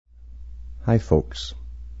Hi folks,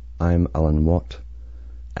 I'm Alan Watt,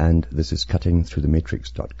 and this is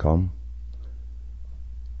cuttingthroughthematrix.com.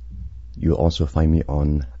 You'll also find me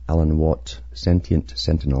on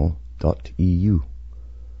alanwattSentientSentinel.eu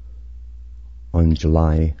on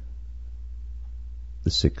July the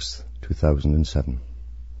 6th, 2007.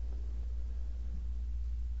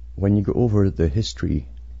 When you go over the history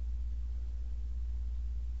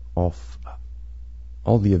of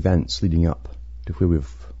all the events leading up to where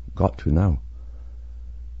we've got to now,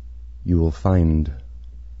 you will find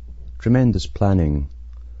tremendous planning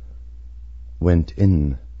went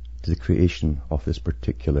in to the creation of this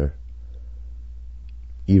particular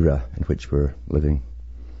era in which we're living,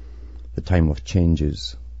 the time of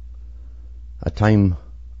changes, a time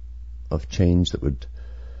of change that would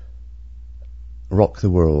rock the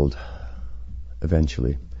world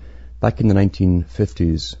eventually. Back in the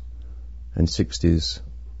 1950s and 60s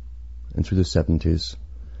and through the 70s,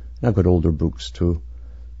 and I've got older books too.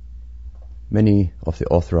 Many of the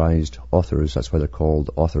authorized authors, that's why they're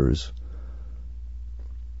called authors,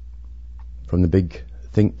 from the big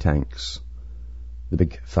think tanks, the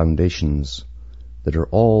big foundations that are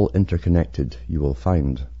all interconnected, you will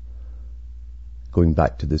find, going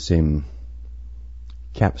back to the same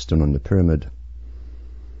capstone on the pyramid.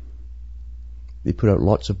 They put out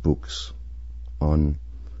lots of books on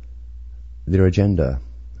their agenda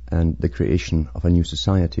and the creation of a new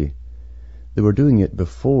society. They were doing it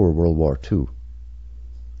before World War II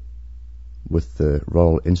with the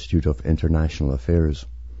Royal Institute of International Affairs.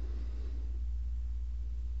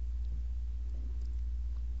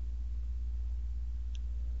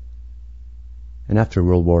 And after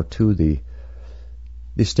World War II,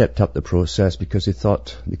 they stepped up the process because they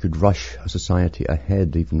thought they could rush a society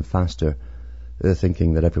ahead even faster,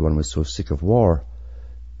 thinking that everyone was so sick of war,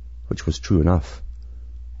 which was true enough,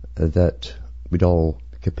 that we'd all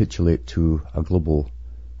capitulate to a global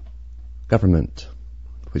government,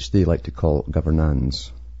 which they like to call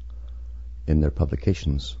governance in their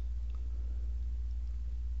publications.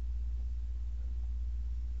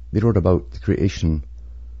 They wrote about the creation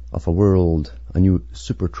of a world, a new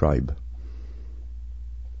super tribe.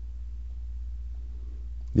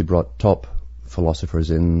 They brought top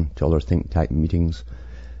philosophers in to all their think tank meetings.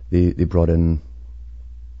 They brought in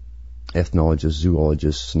ethnologists,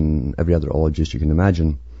 zoologists, and every other ologist you can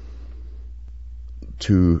imagine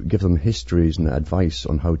to give them histories and advice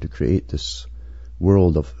on how to create this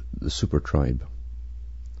world of the super tribe.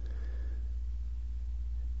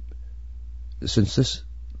 Since this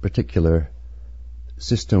particular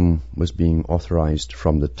system was being authorized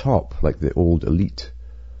from the top, like the old elite,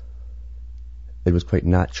 it was quite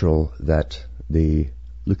natural that they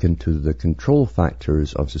look into the control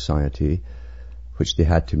factors of society, which they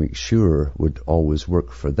had to make sure would always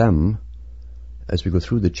work for them as we go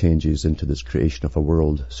through the changes into this creation of a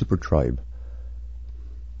world super tribe.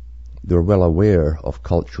 They were well aware of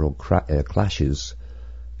cultural clashes.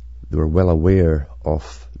 They were well aware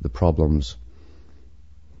of the problems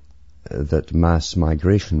that mass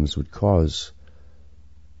migrations would cause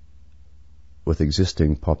with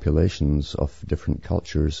existing populations of different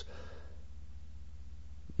cultures.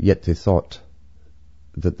 Yet they thought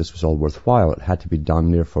that this was all worthwhile. It had to be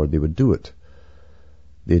done, therefore they would do it.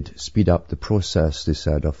 They'd speed up the process, they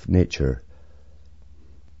said, of nature.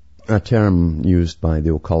 A term used by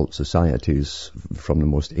the occult societies from the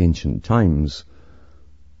most ancient times.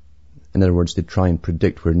 In other words, they'd try and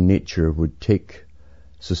predict where nature would take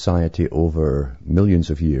society over millions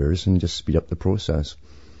of years and just speed up the process.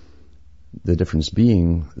 The difference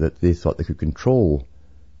being that they thought they could control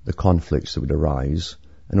the conflicts that would arise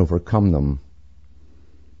and overcome them.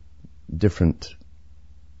 Different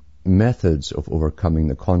methods of overcoming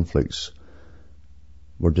the conflicts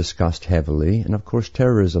were discussed heavily, and of course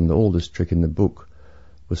terrorism, the oldest trick in the book,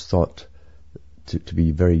 was thought to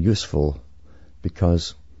be very useful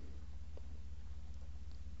because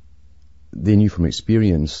they knew from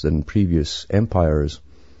experience that in previous empires,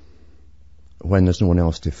 when there's no one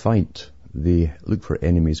else to fight, they look for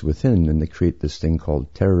enemies within and they create this thing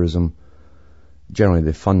called terrorism. Generally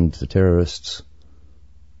they fund the terrorists,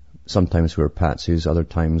 sometimes who are patsies, other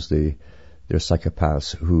times they're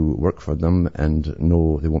psychopaths who work for them and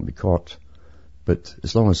know they won't be caught. But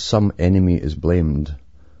as long as some enemy is blamed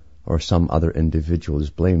or some other individual is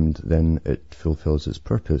blamed, then it fulfills its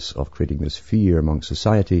purpose of creating this fear among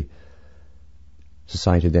society.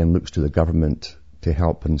 Society then looks to the government to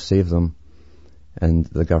help and save them, and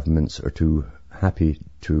the governments are too happy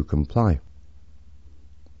to comply.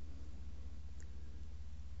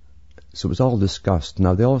 So it was all discussed.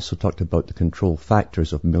 Now they also talked about the control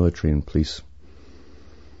factors of military and police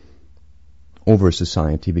over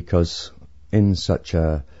society, because in such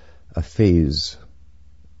a phase,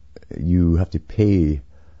 you have to pay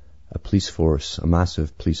a police force, a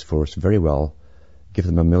massive police force, very well, give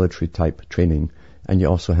them a military type training, and you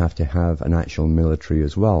also have to have an actual military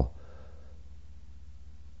as well.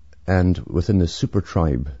 And within the super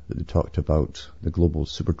tribe that they talked about, the global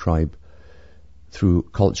super tribe, through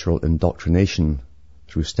cultural indoctrination,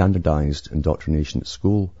 through standardized indoctrination at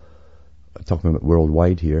school, I'm talking about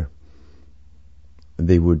worldwide here,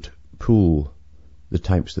 they would pool the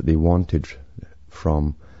types that they wanted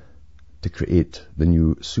from to create the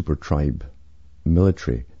new super tribe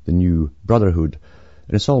military, the new brotherhood.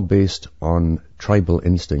 And it's all based on tribal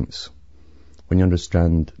instincts. When you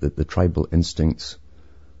understand that the tribal instincts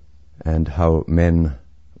and how men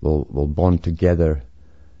will bond together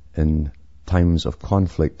in times of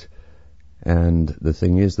conflict. And the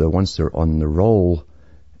thing is that once they're on the roll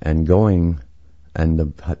and going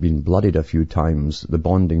and have been bloodied a few times, the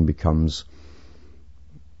bonding becomes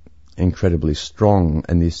incredibly strong,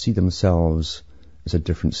 and they see themselves as a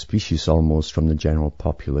different species almost from the general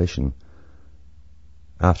population.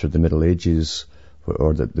 After the Middle Ages,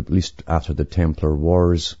 or at least after the Templar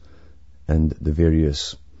Wars and the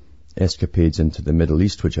various escapades into the Middle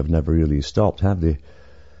East, which have never really stopped, have they,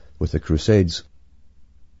 with the Crusades,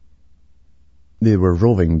 they were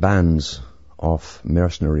roving bands of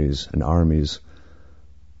mercenaries and armies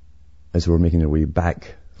as they were making their way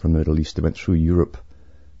back from the Middle East. They went through Europe,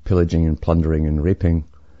 pillaging and plundering and raping.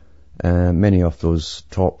 Many of those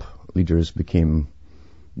top leaders became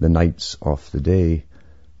the knights of the day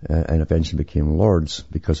and eventually became lords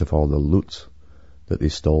because of all the loot that they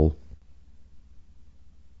stole.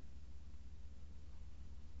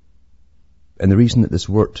 And the reason that this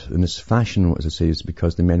worked in this fashion, as I say, is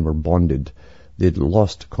because the men were bonded. They'd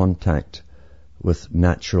lost contact with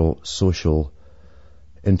natural social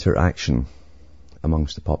interaction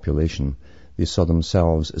amongst the population. They saw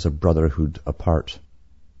themselves as a brotherhood apart.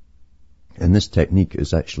 And this technique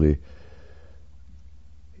is actually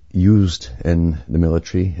used in the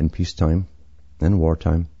military in peacetime and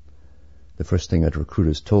wartime. The first thing a recruit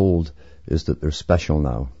is told is that they're special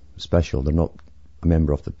now. Special, they're not a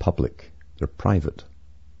member of the public. They're private.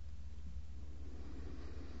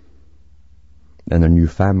 And their new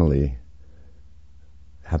family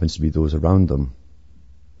happens to be those around them.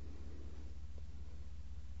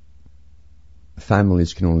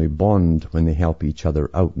 Families can only bond when they help each other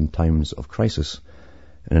out in times of crisis.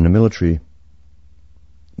 And in the military,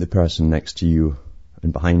 the person next to you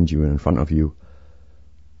and behind you and in front of you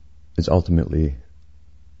is ultimately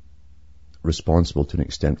responsible to an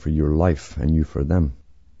extent for your life and you for them.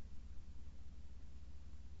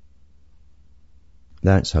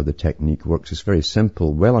 That's how the technique works. It's very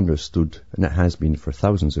simple, well understood, and it has been for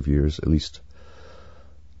thousands of years at least.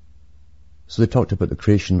 So they talked about the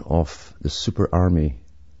creation of the super army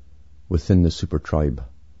within the super tribe,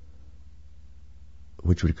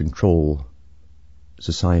 which would control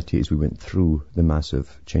society as we went through the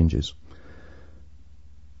massive changes.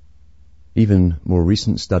 Even more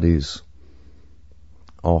recent studies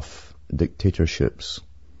of dictatorships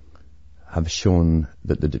have shown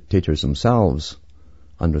that the dictators themselves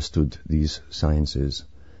understood these sciences,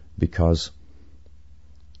 because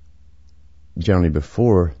generally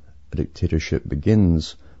before a dictatorship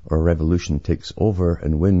begins or a revolution takes over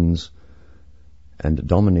and wins and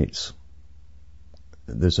dominates,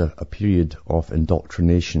 there's a period of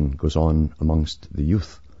indoctrination goes on amongst the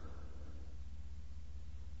youth.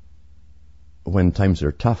 When times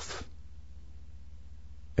are tough,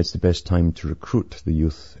 it's the best time to recruit the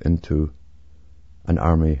youth into an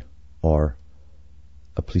army or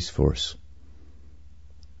a police force.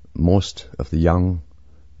 Most of the young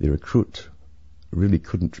they recruit really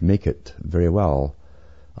couldn't make it very well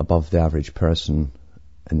above the average person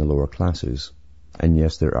in the lower classes. And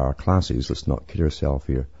yes, there are classes, let's not kid ourselves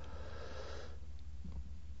here.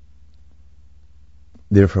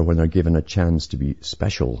 Therefore, when they're given a chance to be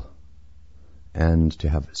special and to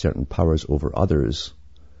have certain powers over others,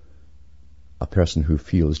 a person who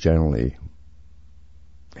feels generally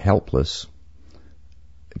helpless,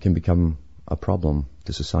 it can become a problem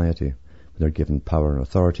to society when they're given power and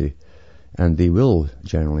authority. And they will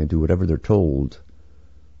generally do whatever they're told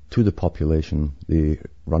to the population they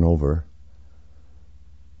run over,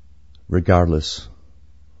 regardless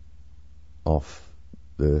of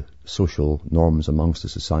the social norms amongst the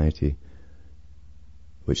society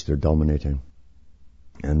which they're dominating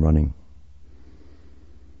and running.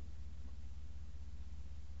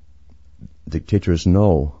 Dictators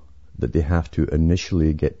know that they have to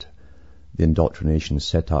initially get the indoctrination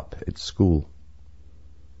set up at school.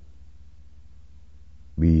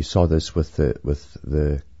 We saw this with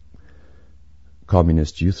the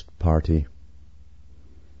Communist Youth Party,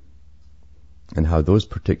 and how those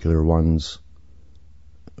particular ones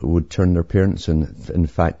would turn their parents in. In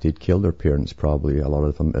fact, they'd kill their parents, probably, a lot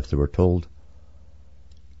of them, if they were told.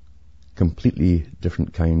 Completely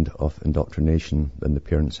different kind of indoctrination than the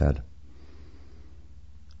parents had.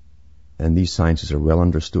 And these sciences are well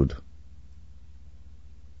understood.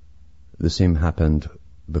 The same happened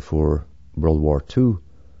before World War II,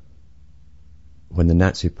 when the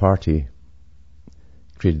Nazi Party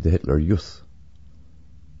created the Hitler Youth.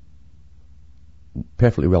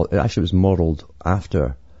 Perfectly well. It actually was modelled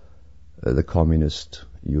after the Communist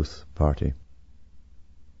Youth Party.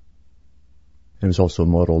 It was also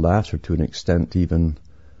modelled after, to an extent, even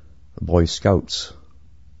Boy Scouts.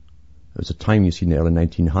 There was a time, you see, in the early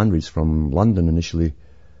 1900s from London initially,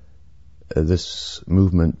 this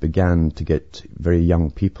movement began to get very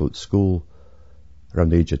young people at school, around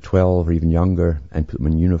the age of 12 or even younger, and put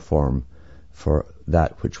them in uniform for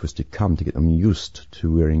that which was to come, to get them used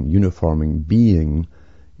to wearing uniform, being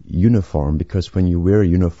uniform, because when you wear a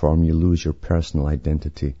uniform, you lose your personal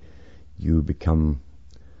identity. You become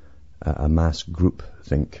a mass group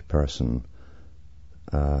think person,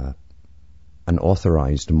 an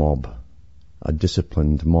authorized mob, a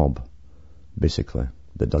disciplined mob, basically,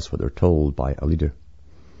 that does what they're told by a leader.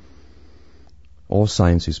 All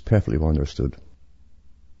science is perfectly well understood.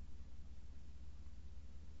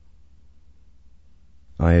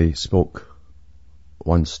 I spoke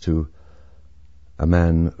once to a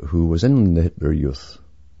man who was in the Hitler Youth,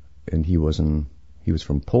 and he was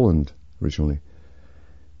from Poland originally.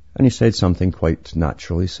 And he said something quite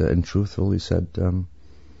natural, and truthful. He said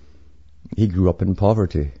he grew up in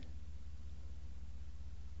poverty.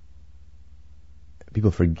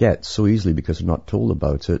 People forget so easily because they're not told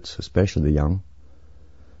about it, especially the young,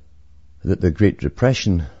 that the Great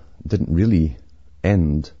Depression didn't really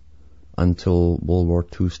end until World War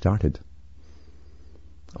II started.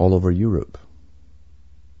 All over Europe.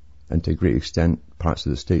 And to a great extent, parts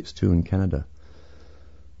of the States too, and Canada.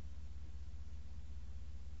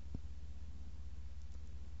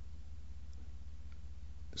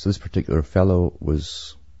 So this particular fellow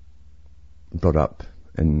was brought up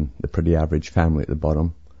in the pretty average family at the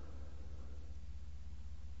bottom,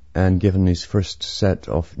 and given his first set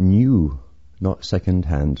of new, not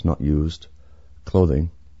second-hand, not used,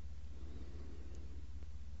 clothing,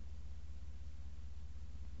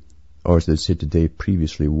 or as they say today,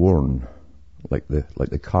 previously worn, like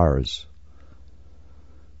the cars.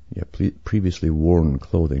 Yeah, previously worn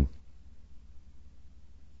clothing.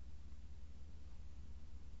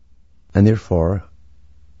 And therefore,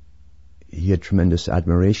 he had tremendous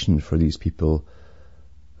admiration for these people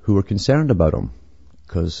who were concerned about him.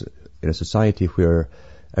 Because in a society where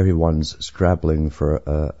everyone's scrabbling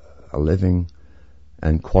for a living,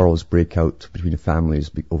 and quarrels break out between families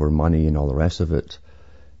over money and all the rest of it,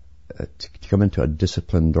 to come into a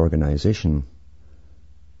disciplined organization,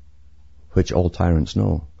 which all tyrants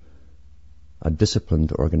know, a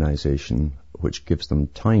disciplined organization which gives them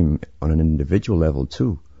time on an individual level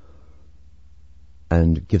too,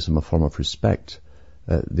 and gives them a form of respect,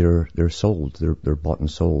 they're sold, they're bought and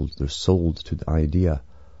sold, they're sold to the idea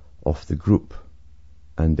of the group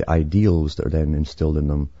and the ideals that are then instilled in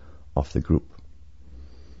them of the group.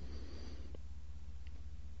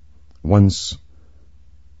 Once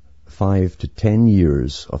 5 to 10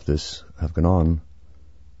 years of this have gone on,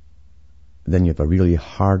 then you have a really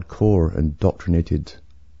hardcore indoctrinated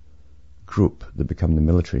group that become the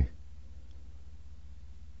military.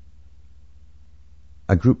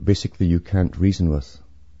 A group basically you can't reason with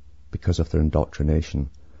because of their indoctrination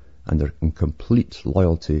and their complete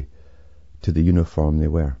loyalty to the uniform they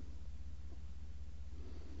wear.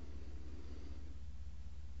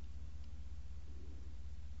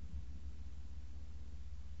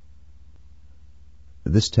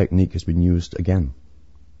 This technique has been used again.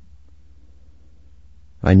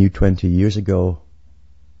 I knew 20 years ago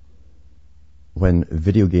when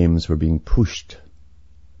video games were being pushed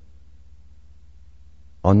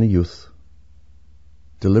on the youth,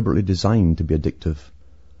 deliberately designed to be addictive,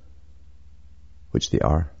 which they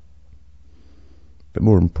are, but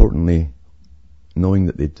more importantly, knowing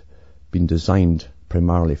that they'd been designed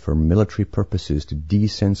primarily for military purposes to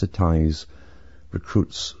desensitize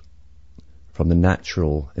recruits from the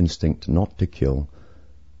natural instinct not to kill.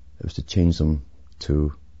 It was to change them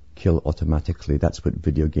to kill automatically. That's what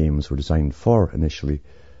video games were designed for initially.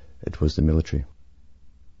 It was the military.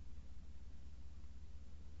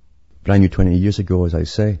 But I knew 20 years ago, as I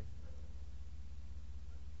say,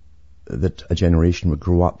 that a generation would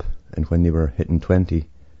grow up, and when they were hitting 20,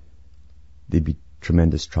 they'd be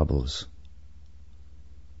tremendous troubles.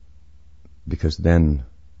 because then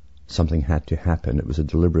something had to happen. It was a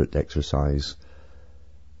deliberate exercise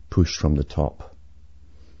pushed from the top.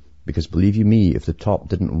 Because believe you me, if the top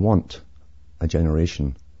didn't want a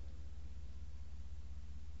generation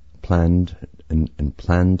planned and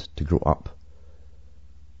planned to grow up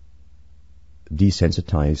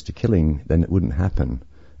desensitized to killing, then it wouldn't happen.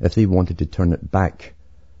 If they wanted to turn it back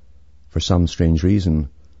for some strange reason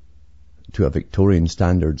to a Victorian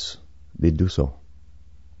standards, they'd do so.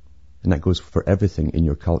 And that goes for everything in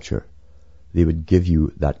your culture. They would give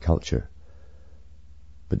you that culture.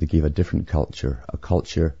 But they gave a different culture, a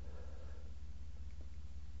culture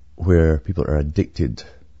where people are addicted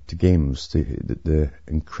to games, to the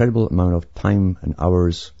incredible amount of time and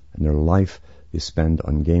hours in their life they spend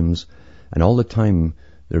on games, and all the time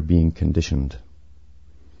they're being conditioned.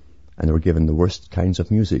 And they were given the worst kinds of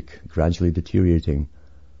music, gradually deteriorating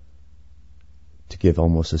to give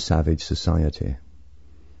almost a savage society.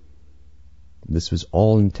 This was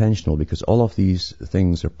all intentional because all of these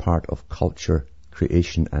things are part of culture,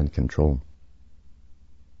 creation and control,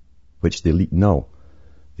 which the elite know.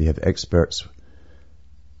 They have experts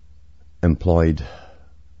employed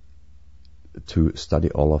to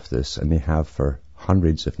study all of this, and they have for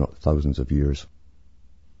hundreds, if not thousands of years.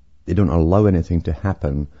 They don't allow anything to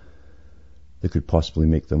happen that could possibly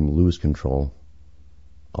make them lose control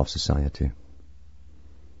of society.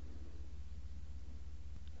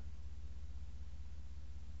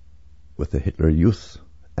 With the Hitler Youth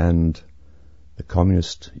and the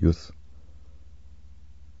Communist Youth,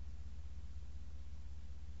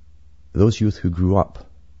 those youth who grew up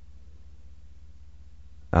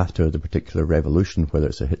after the particular revolution, whether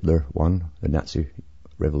it's a Hitler one, the Nazi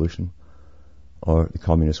revolution, or the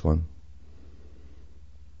communist one,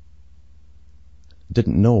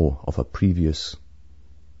 didn't know of a previous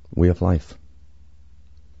way of life.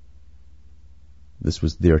 This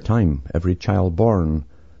was their time. Every child born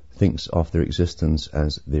thinks of their existence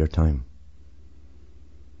as their time.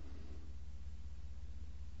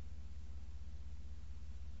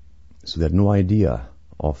 So they had no idea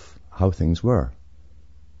of how things were.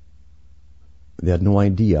 They had no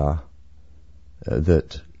idea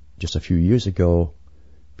that just a few years ago,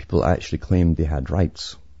 people actually claimed they had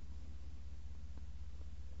rights.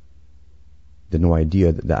 They had no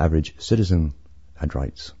idea that the average citizen had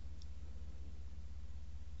rights.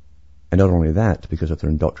 And not only that, because of their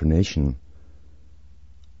indoctrination,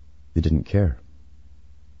 they didn't care.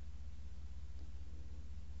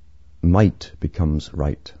 Might becomes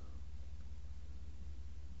right.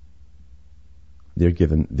 They're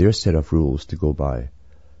given their set of rules to go by.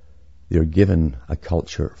 They're given a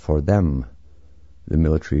culture for them, the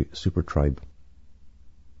military super tribe.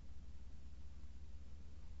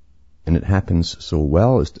 And it happens so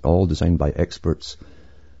well. It's all designed by experts.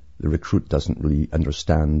 The recruit doesn't really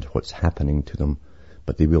understand what's happening to them,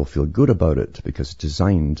 but they will feel good about it because it's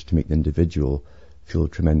designed to make the individual feel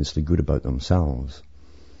tremendously good about themselves.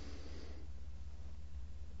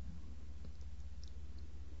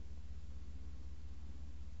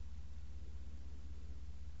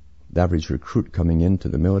 The average recruit coming into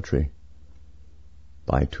the military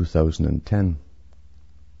by 2010,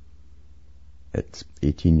 it's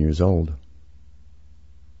 18 years old,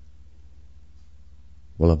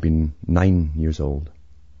 will have been 9 years old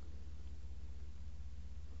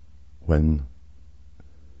when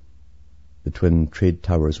the twin trade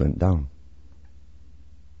towers went down.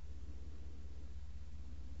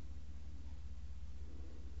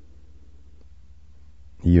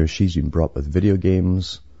 He or she's been brought up with video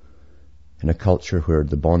games in a culture where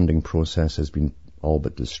the bonding process has been all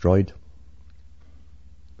but destroyed.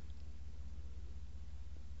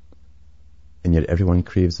 And yet everyone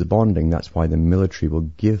craves the bonding. That's why the military will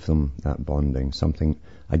give them that bonding, something,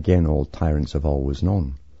 again, all tyrants have always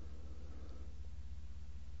known.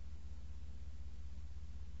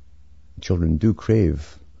 Children do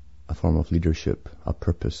crave a form of leadership, a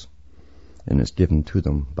purpose, and it's given to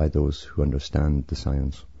them by those who understand the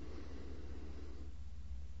science.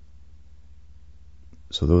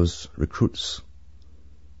 So those recruits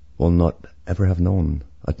will not ever have known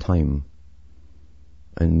a time,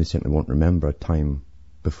 and they certainly won't remember a time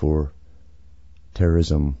before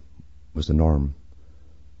terrorism was the norm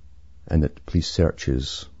and that police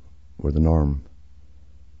searches were the norm,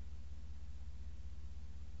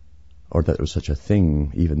 or that there was such a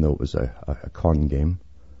thing, even though it was a con game,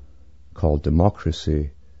 called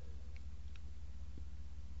democracy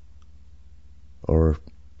or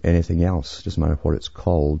anything else. Doesn't matter what it's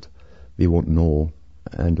called, they won't know,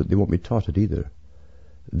 and they won't be taught it either.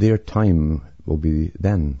 Their time will be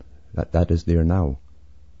then. That is there now.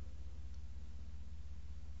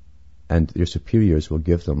 And their superiors will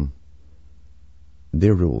give them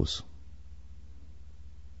their rules,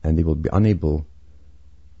 and they will be unable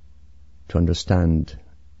to understand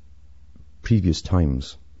previous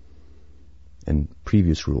times and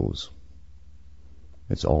previous rules.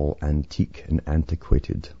 It's all antique and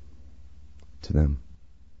antiquated to them.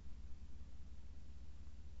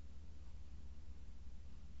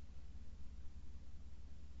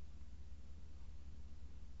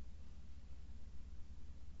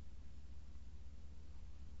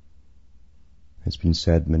 It's been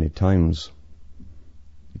said many times,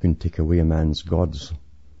 you can take away a man's gods,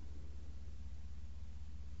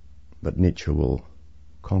 but nature will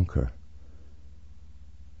conquer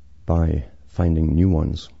by finding new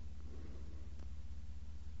ones.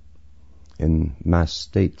 In mass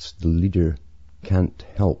states, the leader can't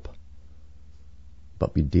help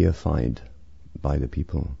but be deified by the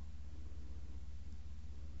people.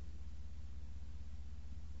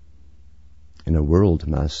 In a world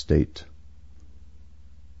mass state,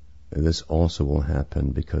 this also will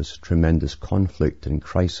happen because tremendous conflict and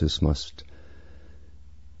crisis must,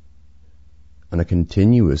 on a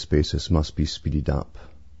continuous basis, must be speeded up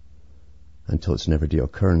until it's an everyday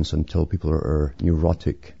occurrence, until people are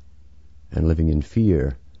neurotic and living in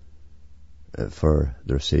fear for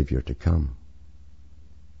their Savior to come.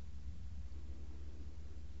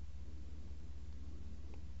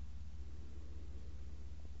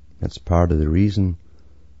 That's part of the reason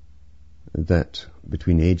that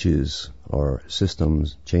between ages or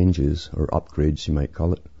systems changes or upgrades, you might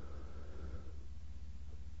call it,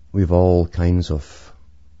 we've all kinds of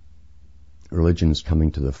religions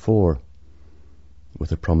coming to the fore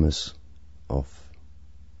with a promise of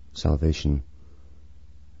salvation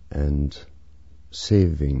and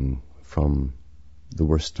saving from the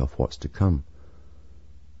worst of what's to come.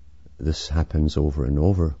 This happens over and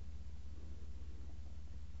over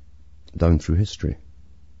down through history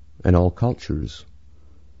and all cultures.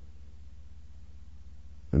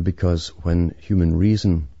 Because when human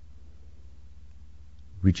reason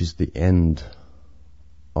reaches the end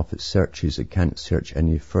of its searches, it can't search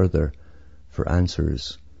any further for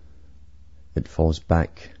answers. It falls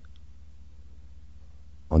back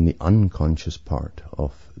on the unconscious part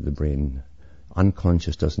of the brain.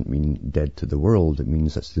 Unconscious doesn't mean dead to the world. It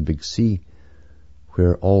means that's the big C,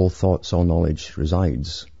 where all thoughts, all knowledge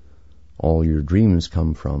resides. All your dreams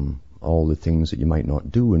come from. All the things that you might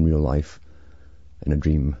not do in real life in a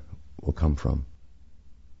dream will come from.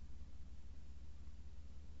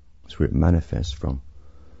 That's where it manifests from.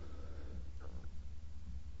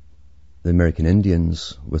 The American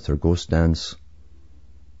Indians, with their ghost dance,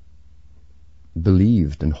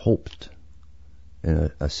 believed and hoped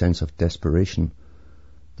in a sense of desperation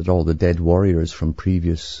that all the dead warriors from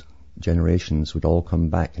previous generations would all come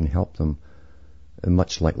back and help them,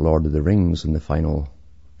 much like Lord of the Rings in the final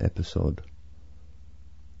episode,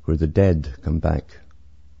 where the dead come back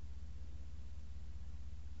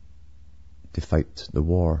to fight the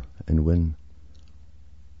war and win.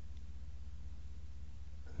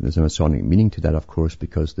 There's a Masonic meaning to that, of course,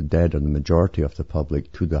 because the dead are the majority of the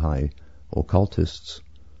public to the high occultists,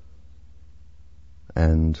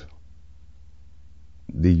 and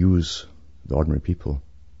they use the ordinary people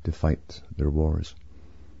to fight their wars,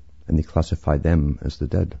 and they classify them as the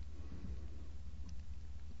dead.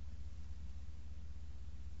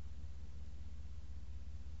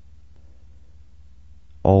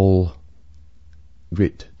 All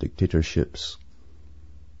great dictatorships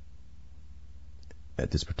at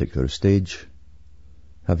this particular stage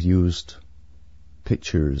have used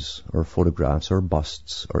pictures or photographs or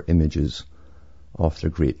busts or images of their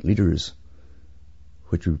great leaders,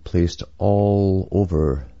 which were placed all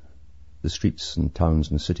over the streets and towns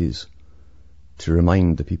and cities to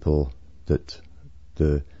remind the people that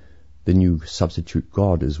the new substitute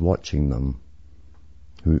God is watching them.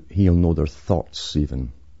 He'll know their thoughts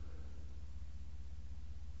even.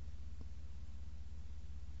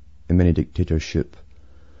 In many dictatorship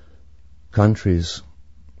countries,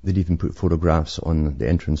 they'd even put photographs on the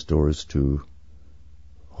entrance doors to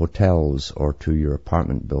hotels or to your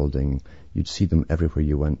apartment building. You'd see them everywhere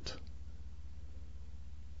you went.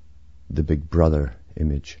 The Big Brother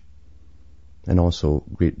image. And also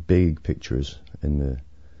great big pictures in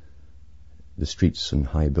the streets and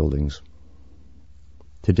high buildings.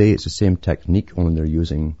 Today it's the same technique, only they're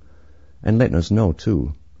using, and letting us know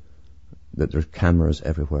too, that there's cameras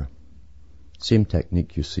everywhere. Same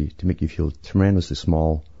technique, you see, to make you feel tremendously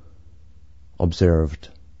small, observed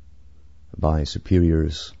by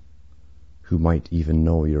superiors who might even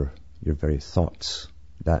know your very thoughts.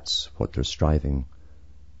 That's what they're striving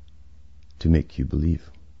to make you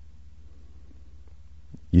believe.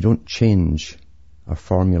 You don't change a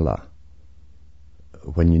formula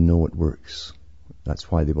when you know it works.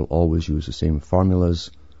 That's why they will always use the same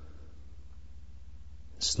formulas,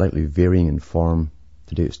 slightly varying in form.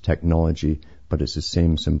 Today it's technology, but it's the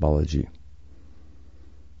same symbology.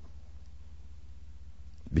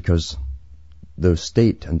 Because the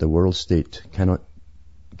state and the world state cannot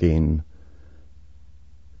gain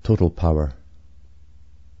total power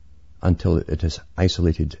until it has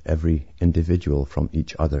isolated every individual from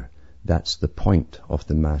each other. That's the point of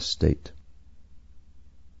the mass state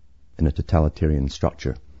in a totalitarian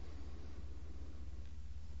structure.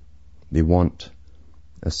 They want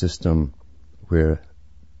a system where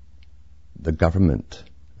the government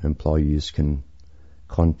employees can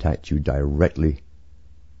contact you directly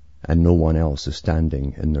and no one else is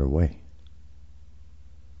standing in their way.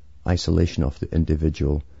 Isolation of the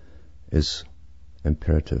individual is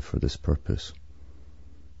imperative for this purpose.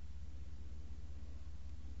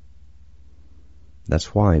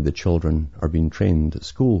 That's why the children are being trained at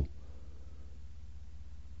school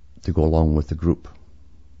to go along with the group.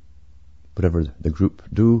 Whatever the group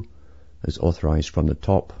do is authorized from the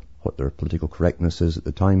top. What their political correctness is at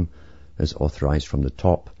the time is authorized from the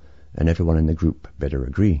top, and everyone in the group better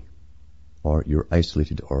agree, or you're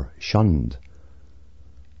isolated or shunned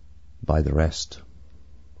by the rest.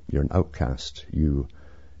 You're an outcast. You're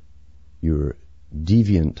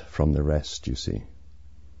deviant from the rest, you see.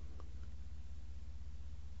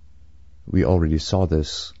 We already saw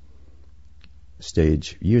this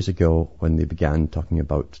stage years ago when they began talking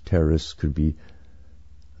about terrorists could be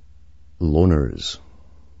loners.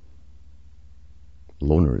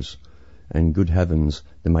 And good heavens,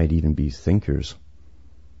 they might even be thinkers,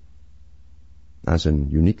 as in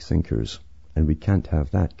unique thinkers. And we can't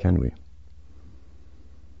have that, can we?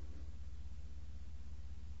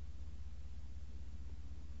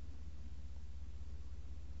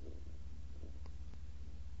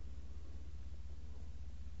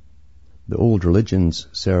 The old religions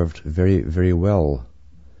served very, very well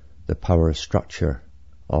the power structure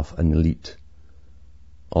of an elite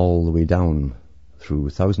all the way down through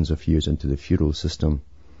thousands of years into the feudal system.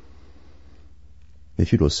 The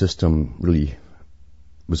feudal system really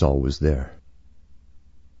was always there.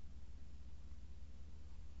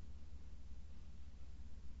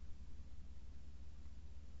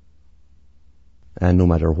 And no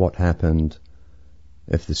matter what happened,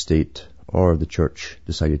 if the state or the church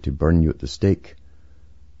decided to burn you at the stake,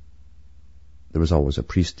 there was always a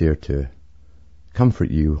priest there to comfort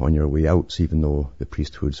you on your way out, even though the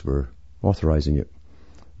priesthoods were authorizing it.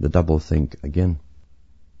 The double think again.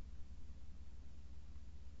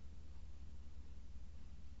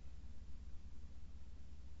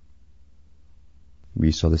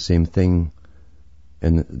 We saw the same thing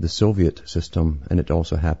in the Soviet system, and it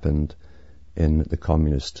also happened in the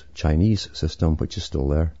communist Chinese system, which is still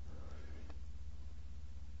there.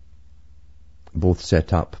 Both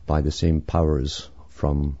set up by the same powers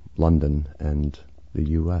from London and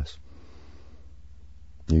the US,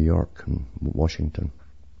 New York and Washington,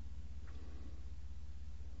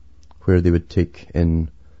 where they would take in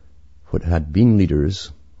what had been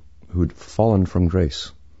leaders who'd fallen from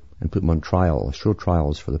grace and put them on trial, show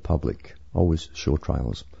trials for the public, always show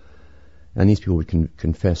trials. And these people would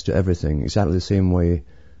confess to everything, exactly the same way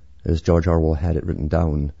as George Orwell had it written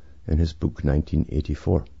down in his book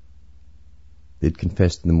 1984. They'd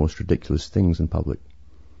confess to the most ridiculous things in public.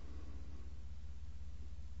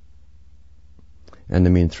 And the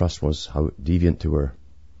main thrust was how deviant they were.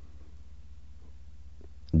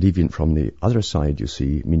 Deviant from the other side, you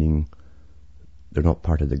see, meaning they're not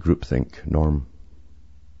part of the groupthink norm.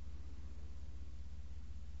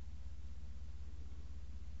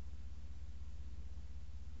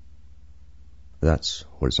 That's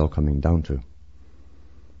what it's all coming down to.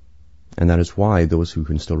 And that is why those who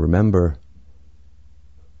can still remember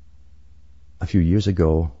a few years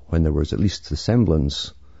ago, when there was at least the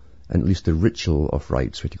semblance and at least the ritual of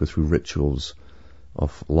rights, we had to go through rituals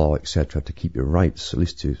of law, etc., to keep your rights, at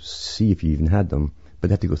least to see if you even had them, but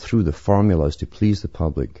they had to go through the formulas to please the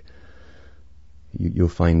public. You'll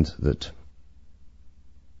find that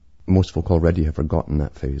most folk already have forgotten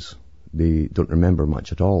that phase. They don't remember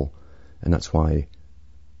much at all, and that's why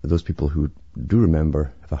those people who do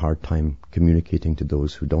remember have a hard time communicating to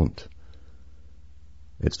those who don't.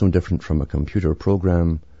 It's no different from a computer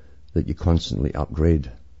program that you constantly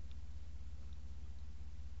upgrade.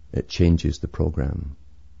 It changes the program.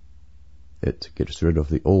 It gets rid of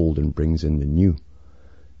the old and brings in the new.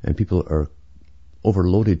 And people are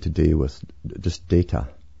overloaded today with just data,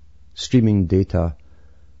 streaming data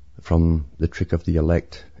from the trick of the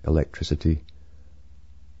electricity,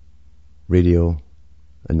 radio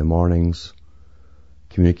in the mornings,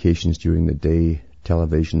 communications during the day,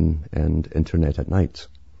 television and internet at night.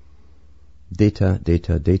 Data,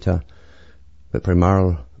 data, data, but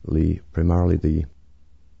primarily the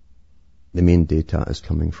main data is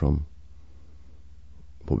coming from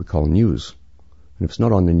what we call news. And if it's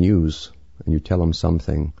not on the news and you tell them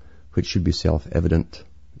something which should be self-evident,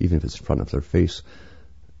 even if it's in front of their face,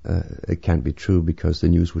 it can't be true because the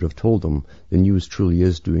news would have told them. The news truly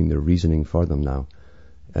is doing the reasoning for them now,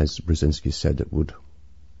 as Brzezinski said it would.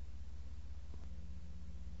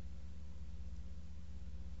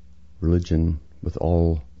 Religion, with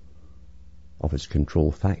all of its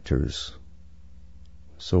control factors,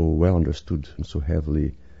 so well understood and so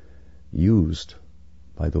heavily used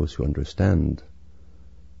by those who understand,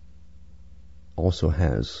 also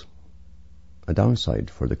has a downside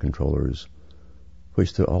for the controllers,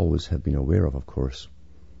 which they always have been aware of course.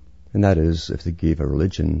 And that is, if they gave a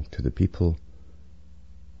religion to the people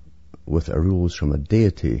with rules from a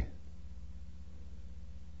deity,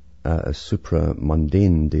 a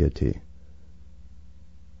supra-mundane deity,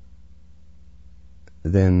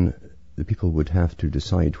 then the people would have to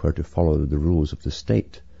decide where to follow the rules of the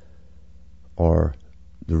state or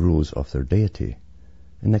the rules of their deity.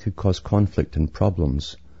 And that could cause conflict and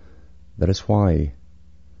problems. That is why,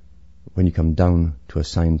 when you come down to a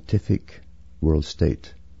scientific world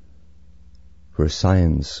state, where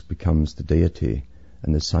science becomes the deity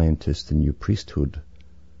and the scientist the new priesthood,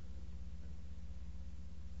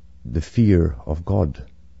 the fear of God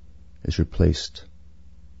is replaced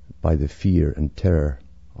by the fear and terror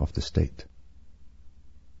of the state.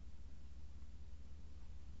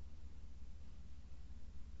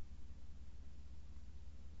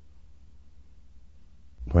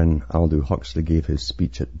 When Aldous Huxley gave his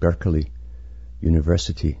speech at Berkeley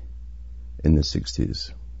University in the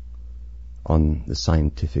 60s on the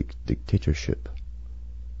scientific dictatorship,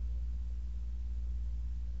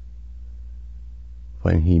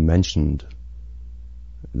 when he mentioned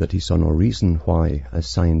that he saw no reason why a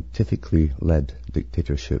scientifically led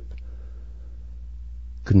dictatorship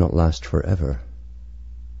could not last forever.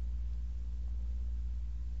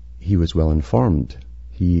 He was well informed.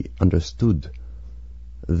 He understood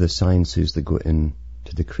the sciences that go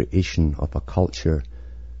into the creation of a culture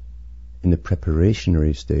in the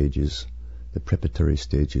preparatory stages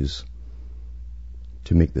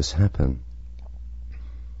to make this happen.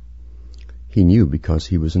 He knew because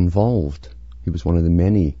he was involved. He was one of the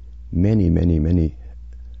many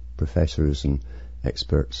professors and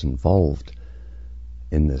experts involved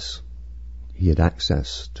in this. He had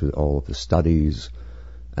access to all of the studies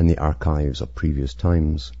and the archives of previous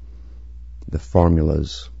times, the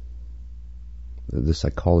formulas, the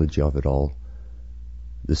psychology of it all,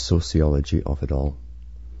 the sociology of it all.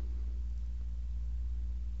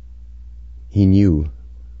 He knew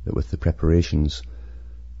that with the preparations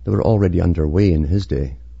that were already underway in his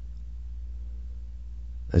day,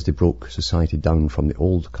 as they broke society down from the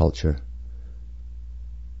old culture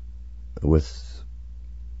with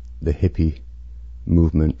the hippie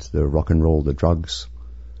movement, the rock and roll, the drugs,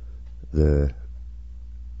 the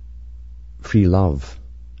free love,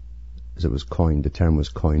 as it was coined. The term was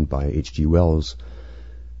coined by H.G. Wells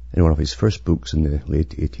in one of his first books in the late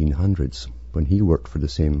 1800s, when he worked for the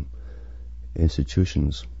same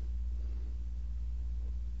institutions.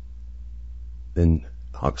 Then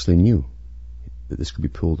Huxley knew that this could be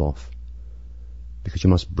pulled off, because you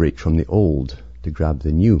must break from the old to grab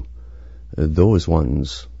the new. Those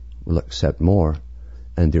ones will accept more,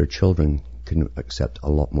 and their children can accept a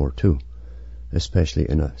lot more too, especially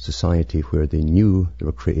in a society where they knew they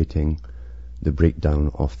were creating the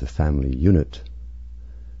breakdown of the family unit.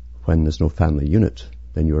 When there's no family unit,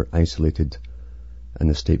 then you're isolated and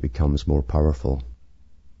the state becomes more powerful.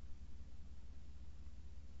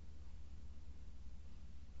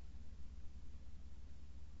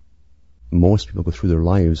 Most people go through their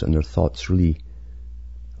lives and their thoughts really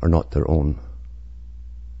are not their own.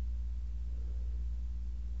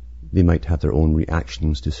 They might have their own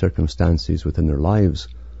reactions to circumstances within their lives,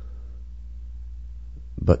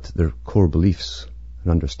 but their core beliefs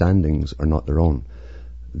and understandings are not their own.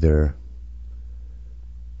 They're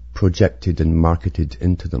projected and marketed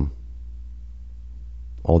into them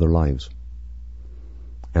all their lives,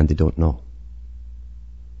 and they don't know.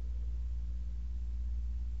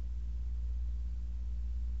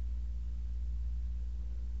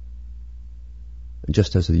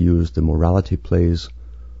 Just as they used the morality plays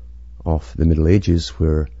of the Middle Ages,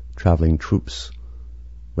 where travelling troops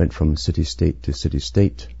went from city-state to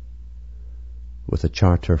city-state with a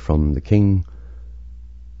charter from the king.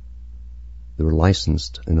 They were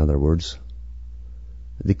licensed, in other words.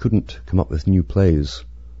 They couldn't come up with new plays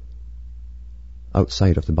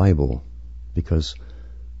outside of the Bible. because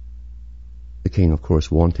the king, of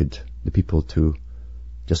course, wanted the people to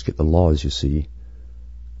just get the laws, you see,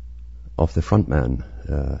 of the front man,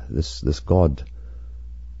 this god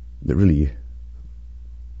that really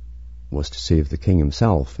was to save the king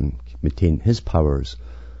himself and maintain his powers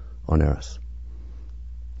on earth.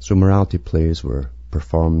 So morality plays were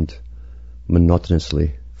performed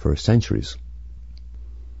monotonously for centuries.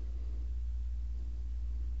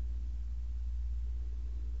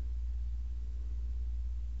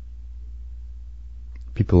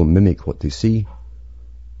 People mimic what they see.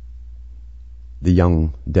 The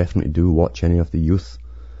young definitely do watch any of the youth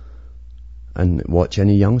and watch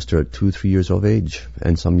any youngster at 2-3 years of age,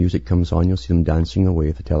 and some music comes on, you'll see them dancing away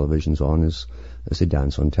if the television's on as they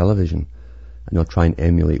dance on television. And they'll try and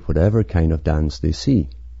emulate whatever kind of dance they see,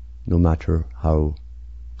 no matter how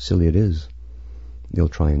silly it is. They'll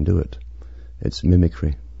try and do it. It's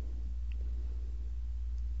mimicry.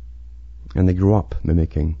 And they grow up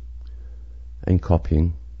mimicking and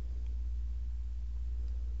copying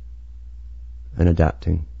and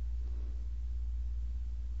adapting,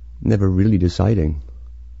 never really deciding,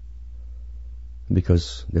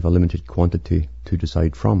 because they've a limited quantity to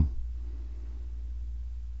decide from.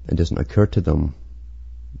 It doesn't occur to them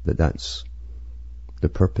that that's the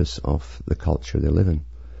purpose of the culture they live in,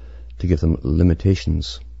 to give them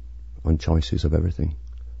limitations on choices of everything,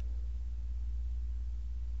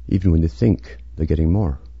 even when they think they're getting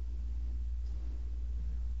more.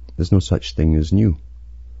 There's no such thing as new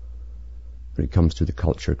when it comes to the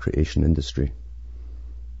culture creation industry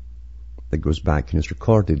that goes back and is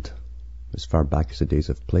recorded as far back as the days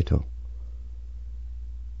of Plato.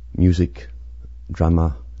 Music,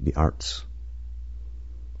 drama, the arts,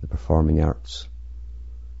 the performing arts,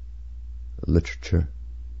 literature,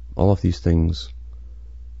 all of these things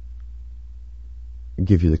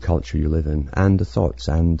give you the culture you live in and the thoughts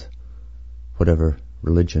and whatever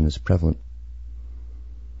religion is prevalent.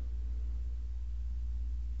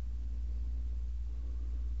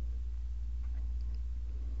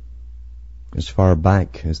 As far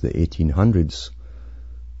back as the 1800s,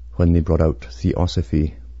 when they brought out Theosophy,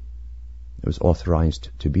 it was authorized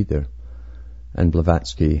to be there. And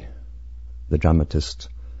Blavatsky, the dramatist,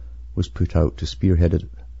 was put out to spearhead it.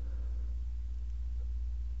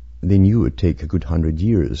 They knew it would take a good 100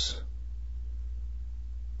 years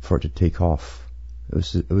for it to take off.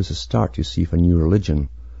 It was a start, you see, for a new religion,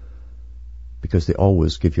 because they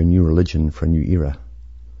always give you a new religion for a new era.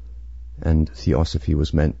 And Theosophy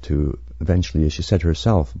was meant to eventually, as she said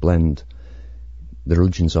herself, blend the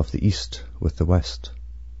religions of the East with the West,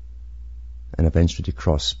 and eventually to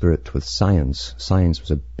cross spirit with science. Science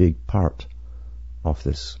was a big part of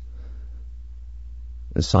this.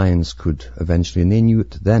 The science could eventually, and they knew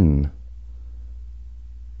it then.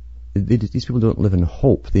 These people don't live in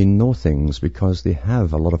hope. They know things because they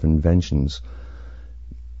have a lot of inventions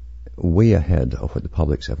way ahead of what the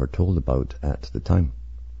public's ever told about at the time.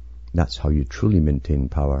 That's how you truly maintain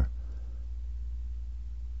power.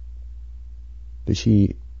 But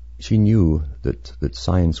she knew that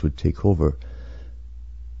science would take over,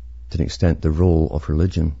 to an extent, the role of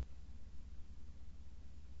religion.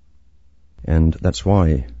 And that's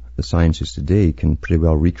why the sciences today can pretty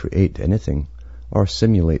well recreate anything or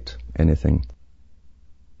simulate anything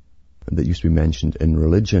that used to be mentioned in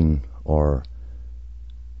religion or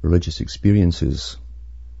religious experiences,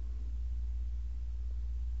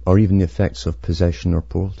 or even the effects of possession or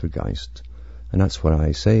poltergeist. And that's what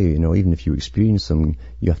I say, even if you experience them,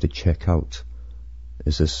 you have to check out,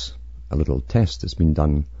 is this a little test that's been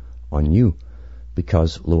done on you?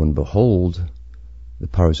 Because lo and behold, the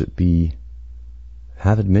powers that be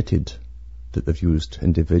have admitted that they've used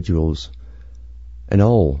individuals in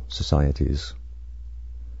all societies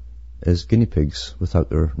as guinea pigs without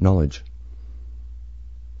their knowledge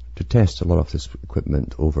to test a lot of this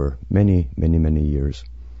equipment over many, many, many years.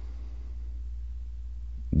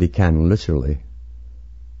 They can literally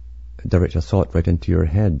direct a thought right into your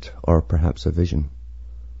head, or perhaps a vision.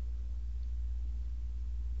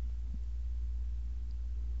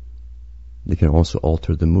 They can also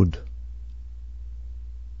alter the mood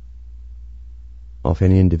of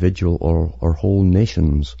any individual or whole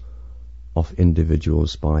nations of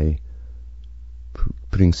individuals by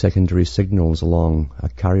putting secondary signals along a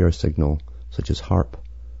carrier signal such as HAARP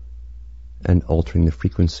and altering the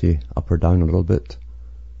frequency up or down a little bit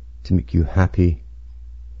to make you happy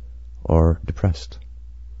or depressed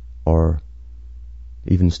or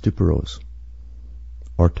even stuporose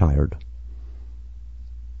or tired.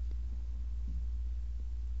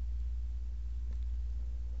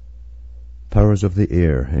 Powers of the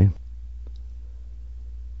air,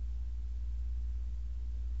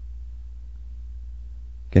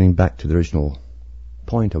 Getting back to the original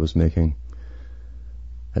point I was making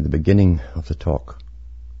at the beginning of the talk,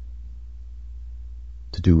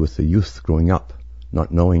 to do with the youth growing up,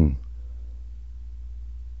 not knowing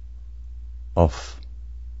of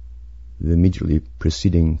the immediately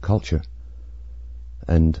preceding culture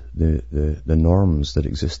and the norms that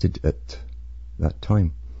existed at that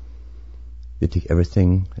time. They take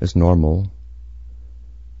everything as normal,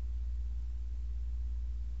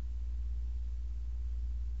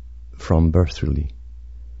 from birth really.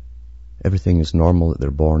 Everything is normal that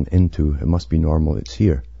they're born into. It must be normal, it's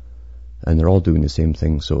here. And they're all doing the same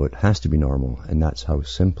thing, so it has to be normal. And that's how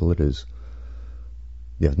simple it is.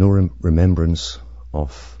 They have no remembrance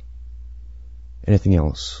of anything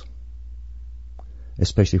else,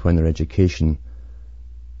 especially when their education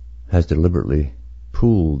has deliberately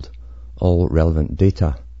pooled all relevant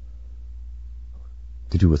data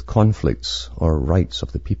to do with conflicts or rights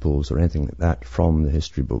of the peoples or anything like that from the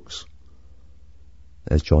history books.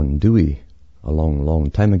 As John Dewey, a long, long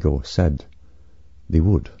time ago, said they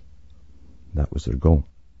would. That was their goal.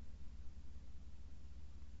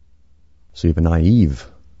 So you have a naive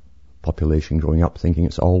population growing up thinking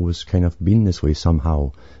it's always kind of been this way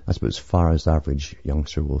somehow. That's about as far as the average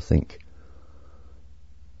youngster will think.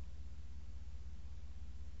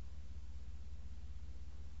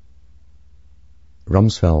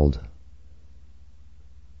 Rumsfeld,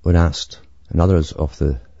 when asked, and others of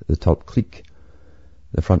the top clique,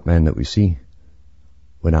 the front men that we see,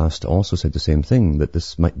 when asked, also said the same thing, that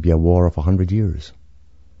this might be a war of 100 years.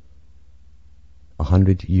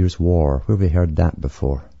 100 years war. Where have we heard that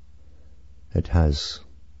before? It has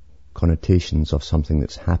connotations of something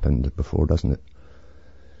that's happened before, doesn't it?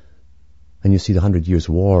 And you see the 100 years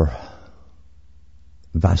war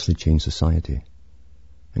vastly changed society.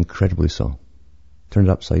 Incredibly so. Turned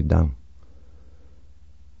it upside down.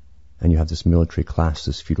 And you have this military class,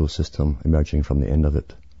 this feudal system emerging from the end of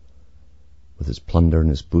it, with its plunder and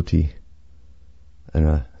its booty and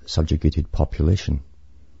a subjugated population.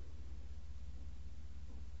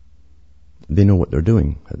 They know what they're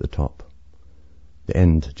doing at the top. The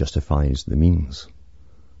end justifies the means.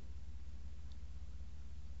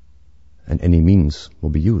 And any means will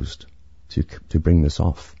be used to bring this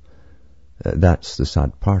off. That's the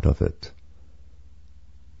sad part of it.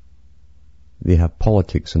 They have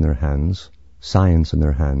politics in their hands, science in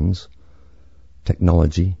their hands,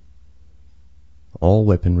 technology, all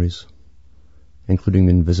weaponries, including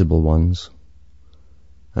the invisible ones,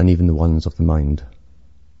 and even the ones of the mind.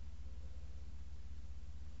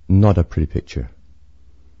 Not a pretty picture.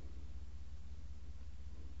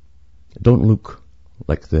 Don't look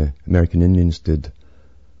like the American Indians did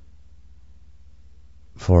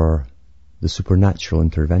for the supernatural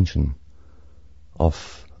intervention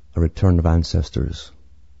of a return of ancestors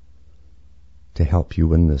to help you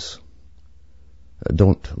win this.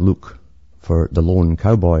 Don't look for the lone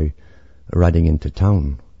cowboy riding into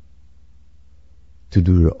town to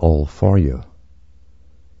do it all for you.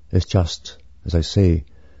 It's just, as I say,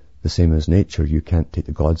 the same as nature. You can't take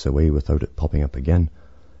the gods away without it popping up again.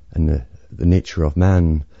 And the nature of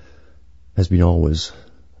man has been always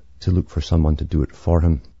to look for someone to do it for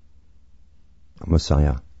him. A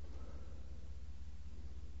Messiah.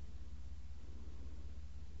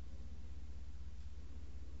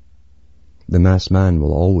 The mass man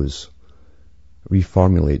will always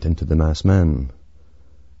reformulate into the mass man.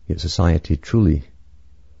 Yet society truly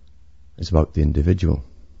is about the individual.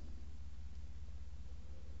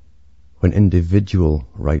 When individual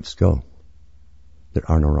rights go, there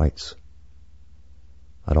are no rights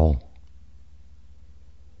at all.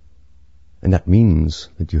 And that means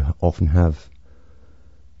that you often have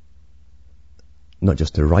not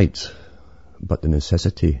just the right, but the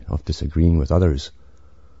necessity of disagreeing with others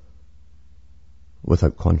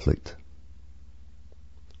without conflict.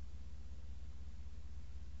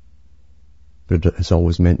 But it has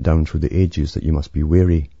always meant down through the ages that you must be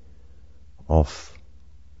wary of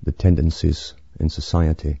the tendencies in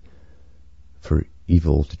society for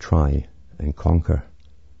evil to try and conquer.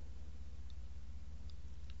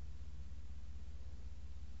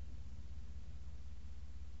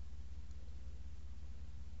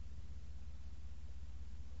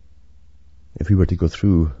 If we were to go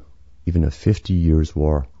through even a 50 years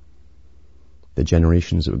war, the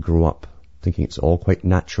generations that would grow up thinking it's all quite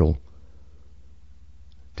natural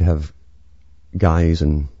to have guys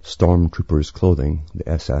in stormtroopers clothing, the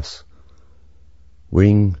SS,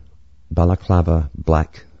 wearing balaclava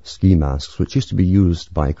black ski masks, which used to be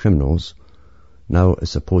used by criminals, now is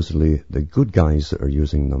supposedly the good guys that are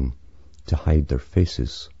using them to hide their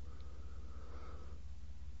faces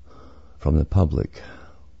from the public.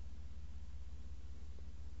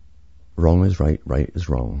 wrong is right, right is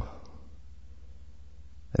wrong.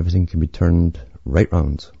 Everything can be turned right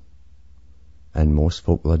round, and most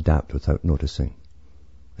folk will adapt without noticing.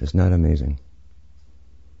 Isn't that amazing?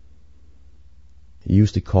 He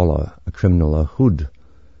used to call a criminal a hood,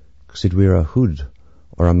 because he'd wear a hood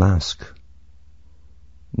or a mask.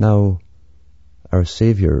 Now, our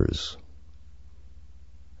saviors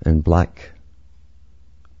in black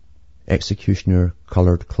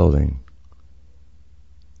executioner-coloured clothing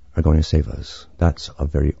are going to save us. That's a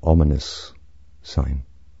very ominous sign.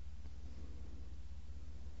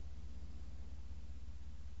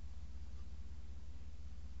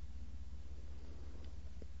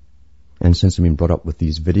 And since I've been brought up with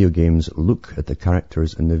these video games, look at the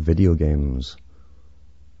characters in the video games.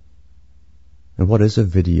 And what is a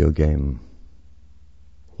video game?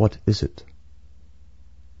 What is it?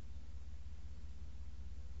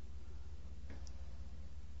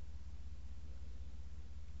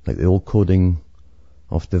 Like the old coding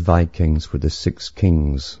of the Vikings with the 6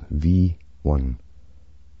 kings, V1,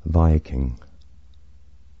 Viking,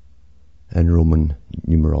 and Roman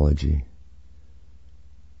numerology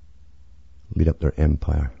lead up their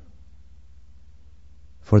empire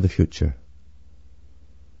for the future.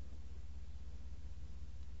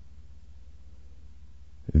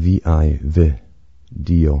 V-I-V,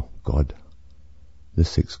 Dio, God, the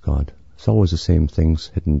 6th God. It's always the same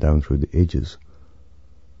things hidden down through the ages.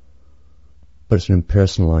 But it's an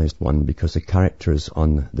impersonalized one because the characters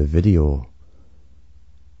on the video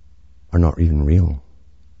are not even real.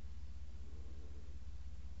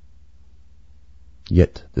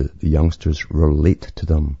 Yet the youngsters relate to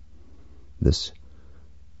them, this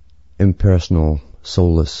impersonal,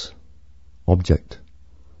 soulless object.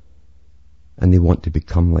 And they want to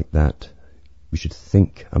become like that. We should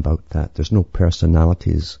think about that. There's no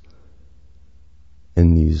personalities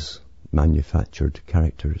in these manufactured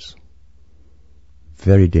characters.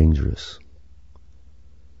 Very dangerous.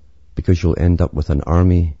 Because you'll end up with an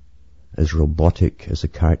army as robotic as the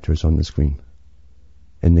characters on the screen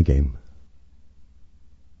in the game.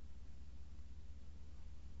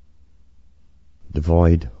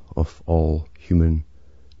 Devoid of all human,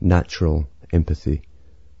 natural empathy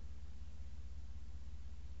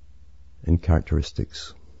and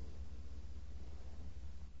characteristics.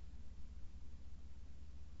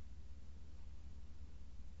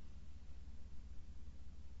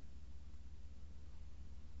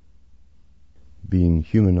 Being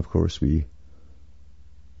human, of course, we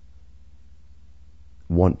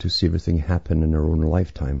want to see everything happen in our own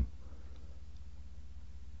lifetime.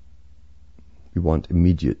 We want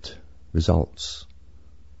immediate results.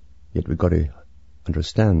 Yet we've got to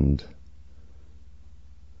understand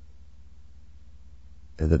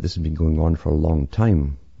that this has been going on for a long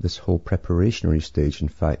time. This whole preparationary stage, in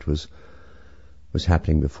fact, was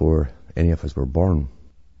happening before any of us were born.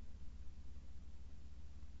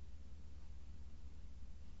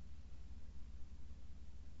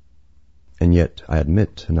 And yet, I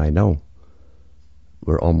admit, and I know,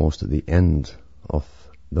 we're almost at the end of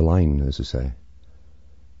the line, as I say.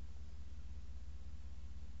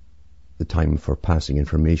 The time for passing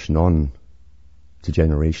information on to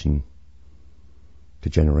generation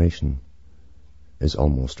is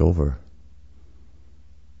almost over.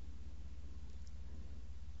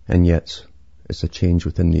 And yet, it's a change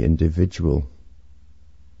within the individual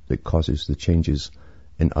that causes the changes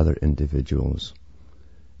in other individuals.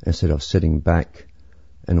 Instead of sitting back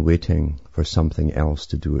and waiting for something else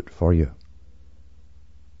to do it for you.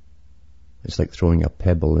 It's like throwing a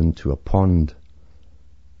pebble into a pond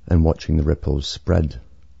and watching the ripples spread.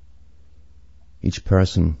 Each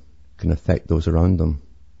person can affect those around them,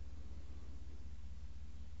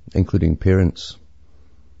 including parents,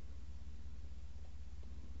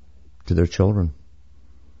 to their children.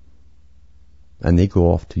 And they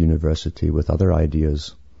go off to university with other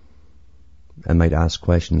ideas and might ask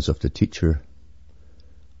questions of the teacher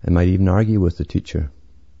and might even argue with the teacher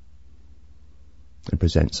and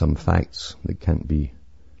present some facts that can't be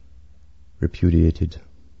repudiated.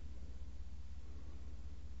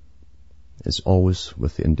 It's always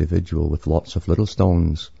with the individual, with lots of little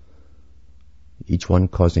stones, each one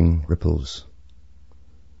causing ripples,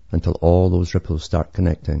 until all those ripples start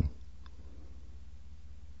connecting.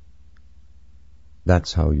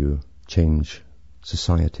 That's how you change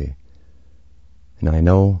society. And I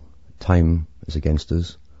know time is against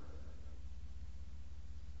us,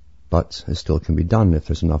 but it still can be done if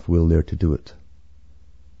there's enough will there to do it.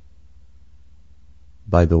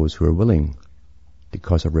 By those who are willing to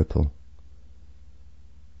cause a ripple,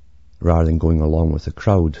 rather than going along with the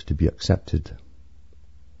crowd to be accepted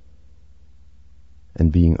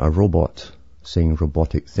and being a robot saying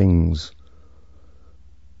robotic things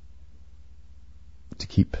to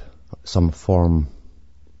keep some form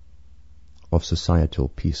of societal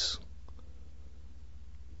peace,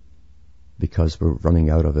 because we're running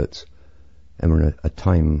out of it and we're in a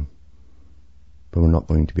time when we're not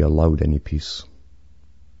going to be allowed any peace.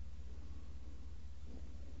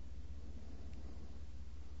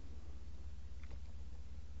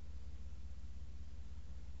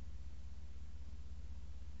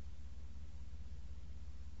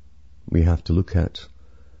 We have to look at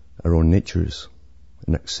our own natures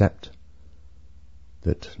and accept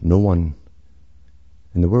that no one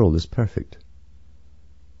in the world is perfect.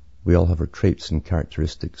 We all have our traits and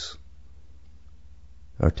characteristics,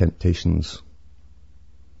 our temptations.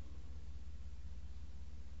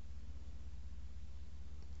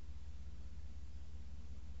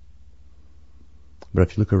 But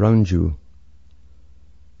if you look around you,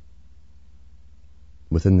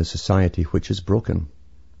 within the society which is broken,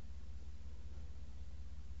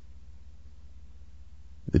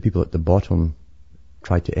 the people at the bottom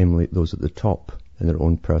try to emulate those at the top in their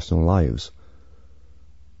own personal lives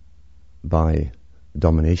by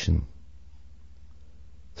domination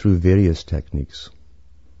through various techniques.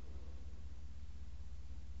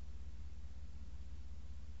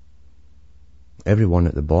 Everyone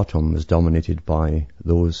at the bottom is dominated by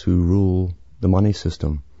those who rule the money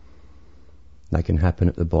system. That can happen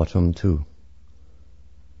at the bottom too,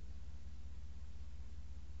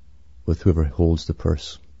 with whoever holds the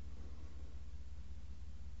purse.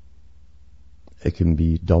 It can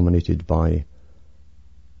be dominated by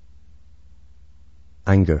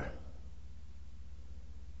anger,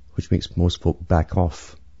 which makes most folk back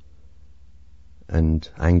off. And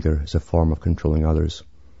anger is a form of controlling others,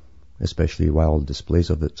 especially wild displays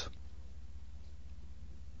of it.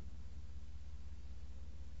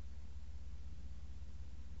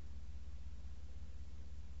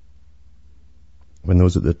 When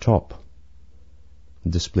those at the top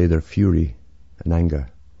display their fury and anger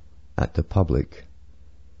at the public,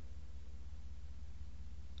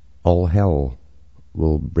 all hell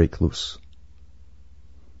will break loose.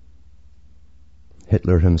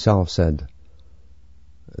 Hitler himself said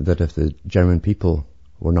that if the German people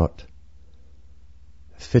were not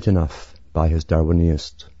fit enough by his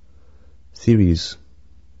Darwinist theories,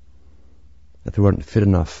 if they weren't fit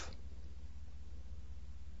enough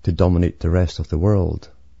to dominate the rest of the world,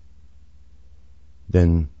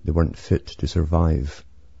 then they weren't fit to survive.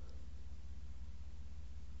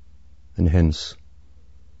 And hence,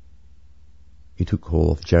 he took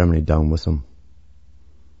whole of Germany down with him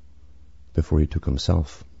before he took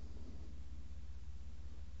himself.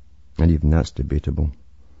 And even that's debatable.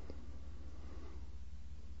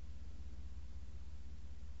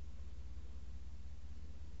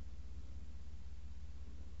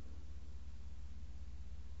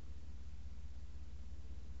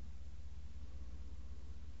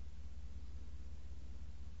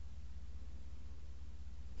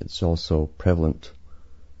 It's also prevalent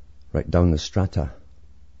right down the strata,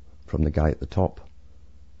 from the guy at the top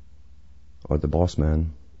or the boss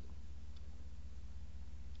man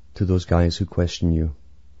to those guys who question you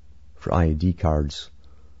for ID cards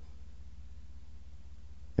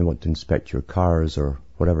and want to inspect your cars or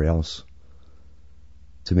whatever else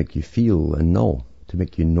to make you feel and know, to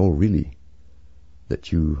make you know really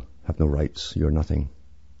that you have no rights, you're nothing.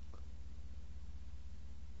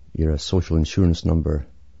 You're a social insurance number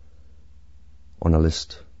on a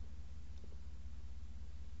list,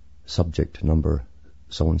 subject number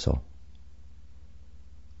so-and-so.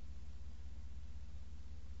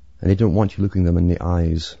 And they don't want you looking them in the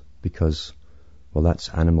eyes because, well, that's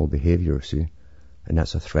animal behavior, see, and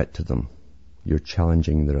that's a threat to them. You're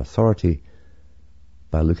challenging their authority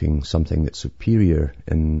by looking something that's superior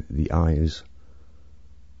in the eyes.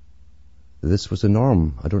 This was the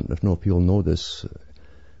norm. I don't know if people know this.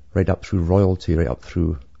 Right up through royalty, right up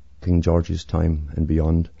through King George's time and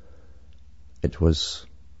beyond, it was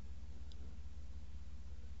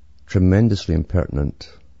tremendously impertinent,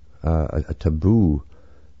 a taboo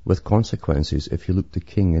with consequences if you looked the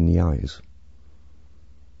king in the eyes.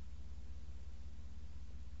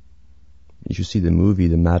 You should see the movie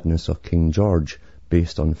The Madness of King George,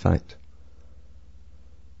 based on fact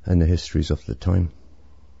and the histories of the time.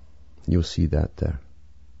 You'll see that there.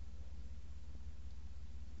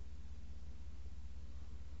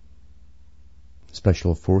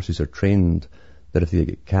 Special forces are trained that if they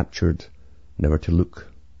get captured, never to look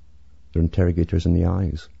their interrogators in the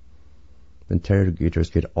eyes. The interrogators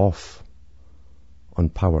get off on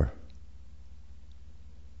power,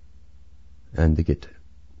 and they get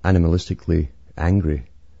animalistically angry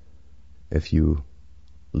if you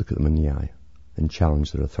look at them in the eye. and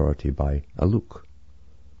challenge their authority by a look.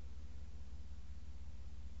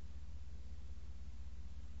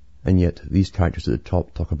 And yet these characters at the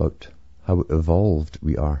top talk about how evolved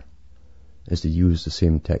we are as they use the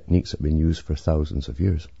same techniques that have been used for thousands of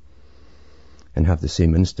years and have the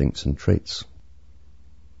same instincts and traits.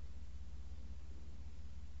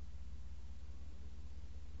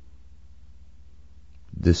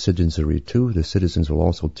 The citizens will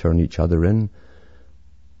also turn each other in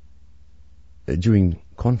during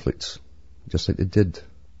conflicts, just like they did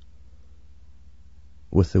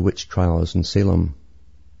with the witch trials in Salem,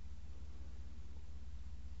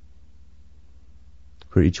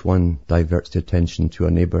 where each one diverts the attention to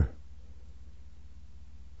a neighbour,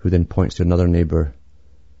 who then points to another neighbour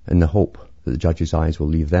in the hope that the judge's eyes will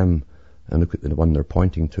leave them and look at the one they're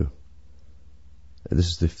pointing to. This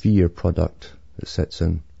is the fear product that sets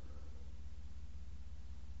in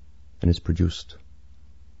and is produced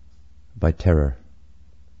by terror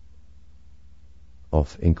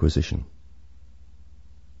of Inquisition.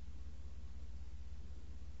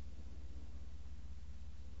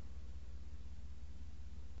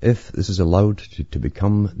 If this is allowed to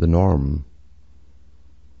become the norm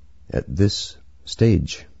at this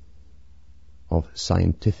stage of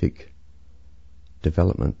scientific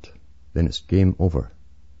development, then it's game over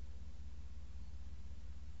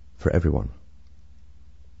for everyone.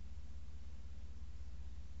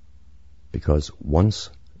 Because once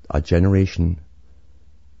a generation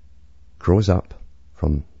grows up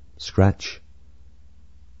from scratch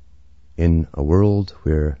in a world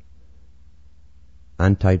where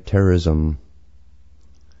anti-terrorism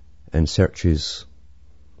and searches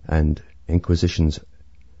and inquisitions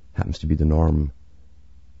happens to be the norm,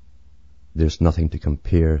 there's nothing to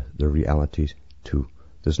compare the reality to.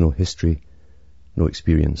 There's no history, no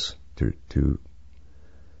experience to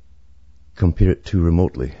compare it to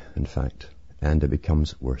remotely, in fact, and it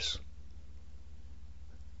becomes worse.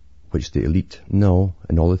 Which the elite know,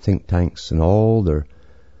 and all the think tanks and all their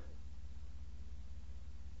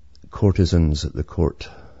courtesans at the court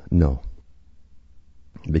know,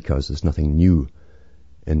 because there's nothing new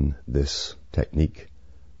in this technique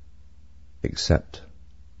except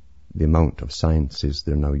the amount of sciences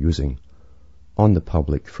they're now using on the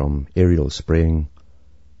public, from aerial spraying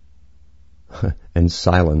and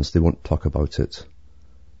silence, they won't talk about it,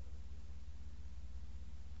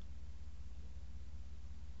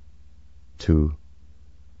 to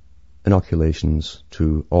inoculations,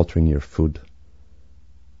 to altering your food,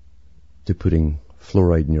 to putting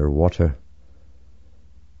fluoride in your water.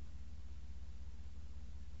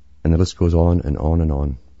 And the list goes on and on and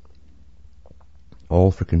on.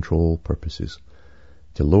 All for control purposes,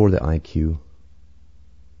 to lower the IQ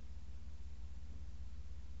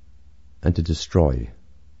and to destroy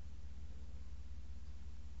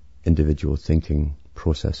individual thinking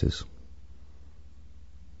processes.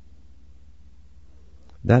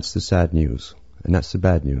 That's the sad news, and that's the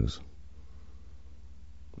bad news.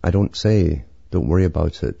 I don't say, don't worry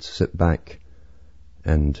about it, sit back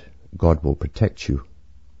and God will protect you.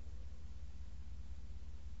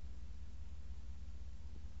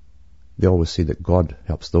 They always say that God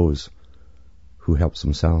helps those who help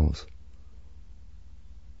themselves.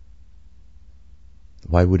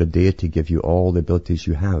 Why would a deity give you all the abilities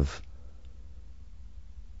you have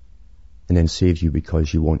and then save you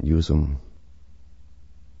because you won't use them?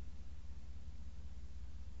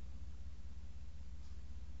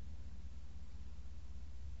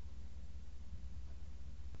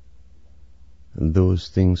 And those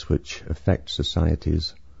things which affect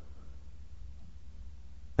societies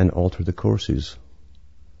and alter the courses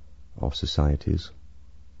of societies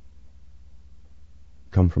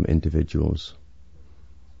come from individuals.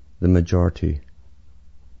 The majority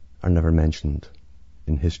are never mentioned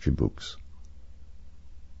in history books.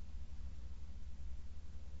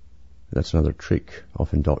 That's another trick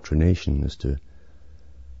of indoctrination, is to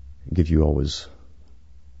give you always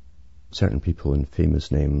certain people in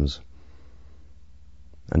famous names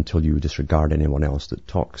until you disregard anyone else that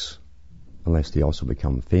talks, unless they also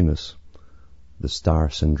become famous. The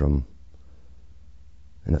star syndrome.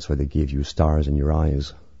 And that's why they gave you stars in your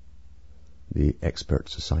eyes. The expert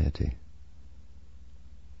society.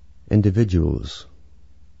 Individuals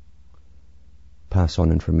pass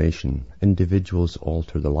on information. Individuals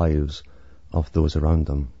alter the lives of those around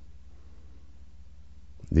them.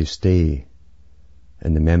 They stay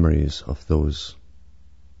in the memories of those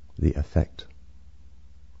they affect.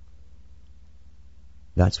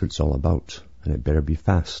 That's what it's all about, and it better be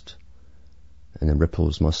fast, and the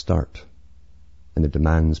ripples must start, and the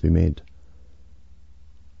demands be made.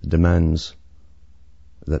 The demands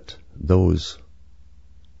that those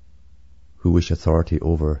who wish authority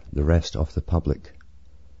over the rest of the public,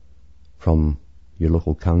 from your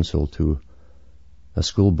local council to a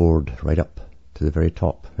school board right up to the very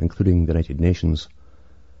top, including the United Nations,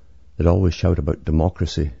 that always shout about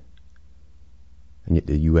democracy, and yet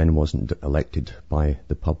the UN wasn't elected by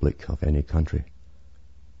the public of any country.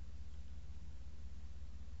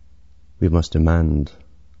 We must demand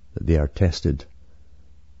that they are tested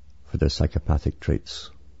for their psychopathic traits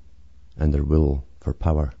and their will for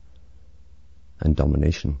power and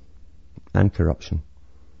domination and corruption.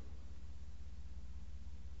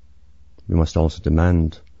 We must also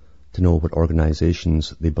demand to know what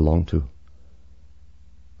organizations they belong to.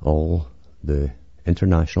 All the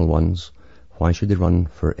international ones, why should they run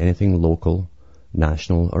for anything local,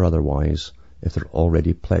 national or otherwise if they're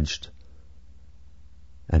already pledged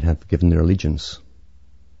and have given their allegiance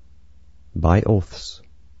by oaths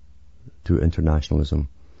to internationalism,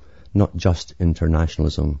 not just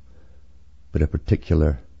internationalism, but a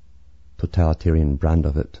particular totalitarian brand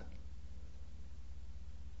of it.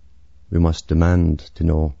 We must demand to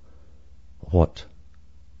know what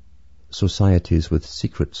societies with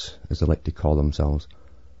secrets, as they like to call themselves,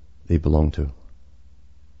 they belong to.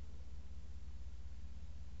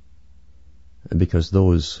 And because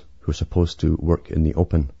those who are supposed to work in the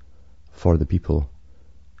open for the people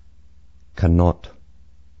cannot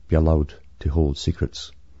be allowed to hold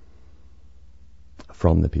secrets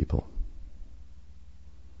from the people.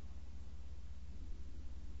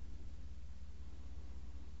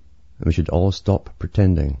 And we should all stop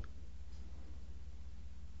pretending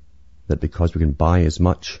that because we can buy as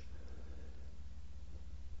much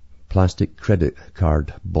plastic credit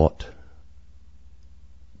card bought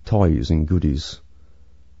toys and goodies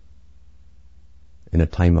in a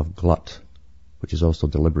time of glut, which is also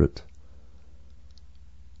deliberate,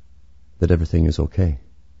 that everything is okay.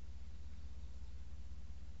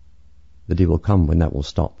 The day will come when that will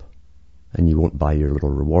stop and you won't buy your little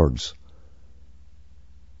rewards.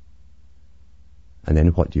 And then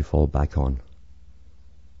what do you fall back on?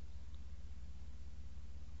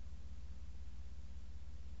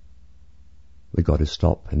 We've got to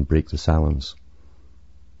stop and break the silence.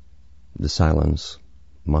 The silence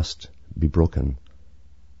must be broken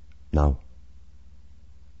now.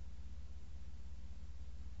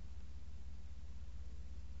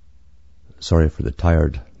 Sorry for the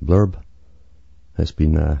tired blurb. It's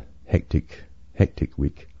been a hectic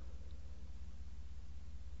week.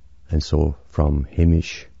 And so from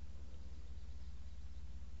Hamish,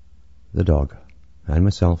 the dog, and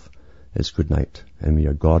myself, it's good night, and may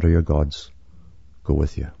your God or your gods go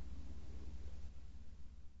with you.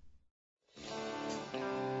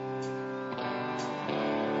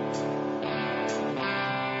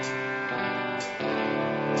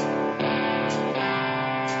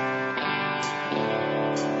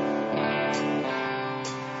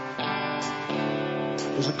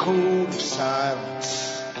 There's a code of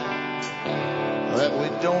silence that we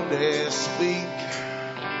don't dare speak.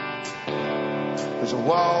 There's a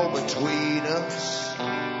wall between us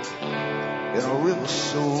in a river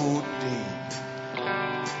so deep.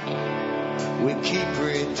 We keep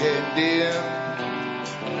pretending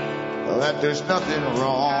that there's nothing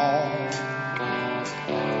wrong.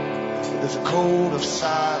 There's a code of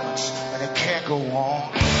silence and it can't go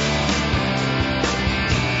on.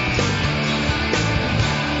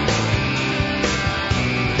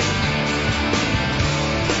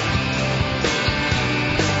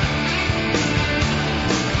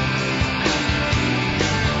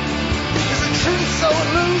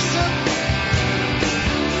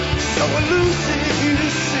 So elusive you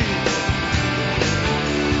see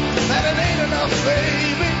that it ain't enough,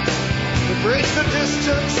 baby, to break the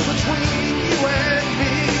distance between you and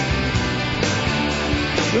me.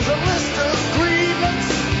 There's a list of agreements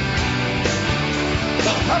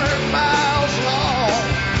 100 miles long.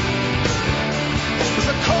 There's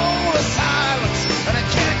a code of silence and it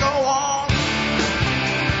can't go on.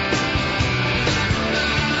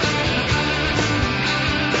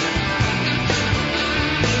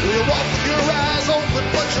 You walk with your eyes open,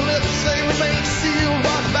 but your lips say remain sealed.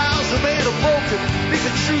 While the vows are made or broken, leave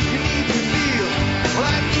the truth you need to feel. Well,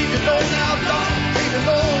 I need to know now, darling, need to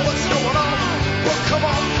know what's going on. Well, come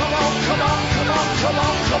on, come on, come on, come on, come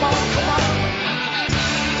on, come on, come on.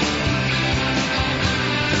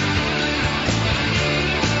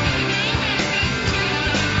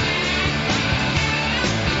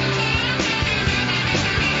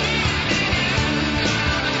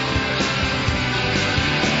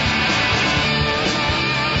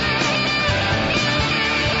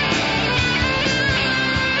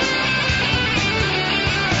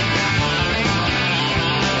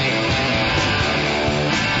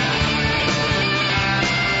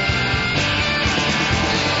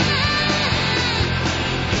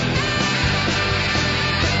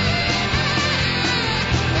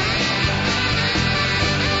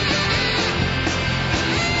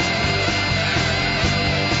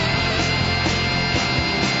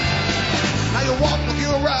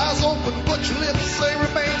 but your lips say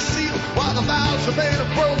remain sealed. While the vows are made of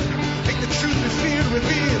broken, make the truth be feared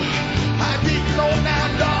revealed. I need to know now,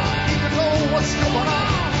 dog, need to know what's going on.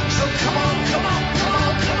 So come on, come on, come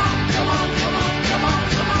on, come on, come on, come on, come on,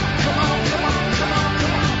 come on, come on, come on, come on, come on,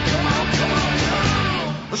 come on, come on, come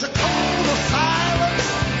on. There's a call of silence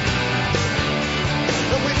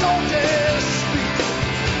that we don't dare speak.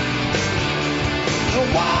 The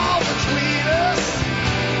wall between us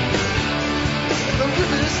and the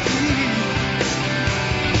river is deep.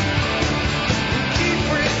 We keep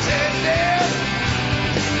pretending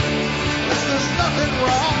that there's nothing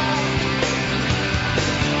wrong,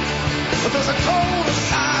 but there's a code of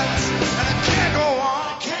silence and it can't go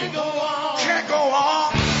on, can't go on.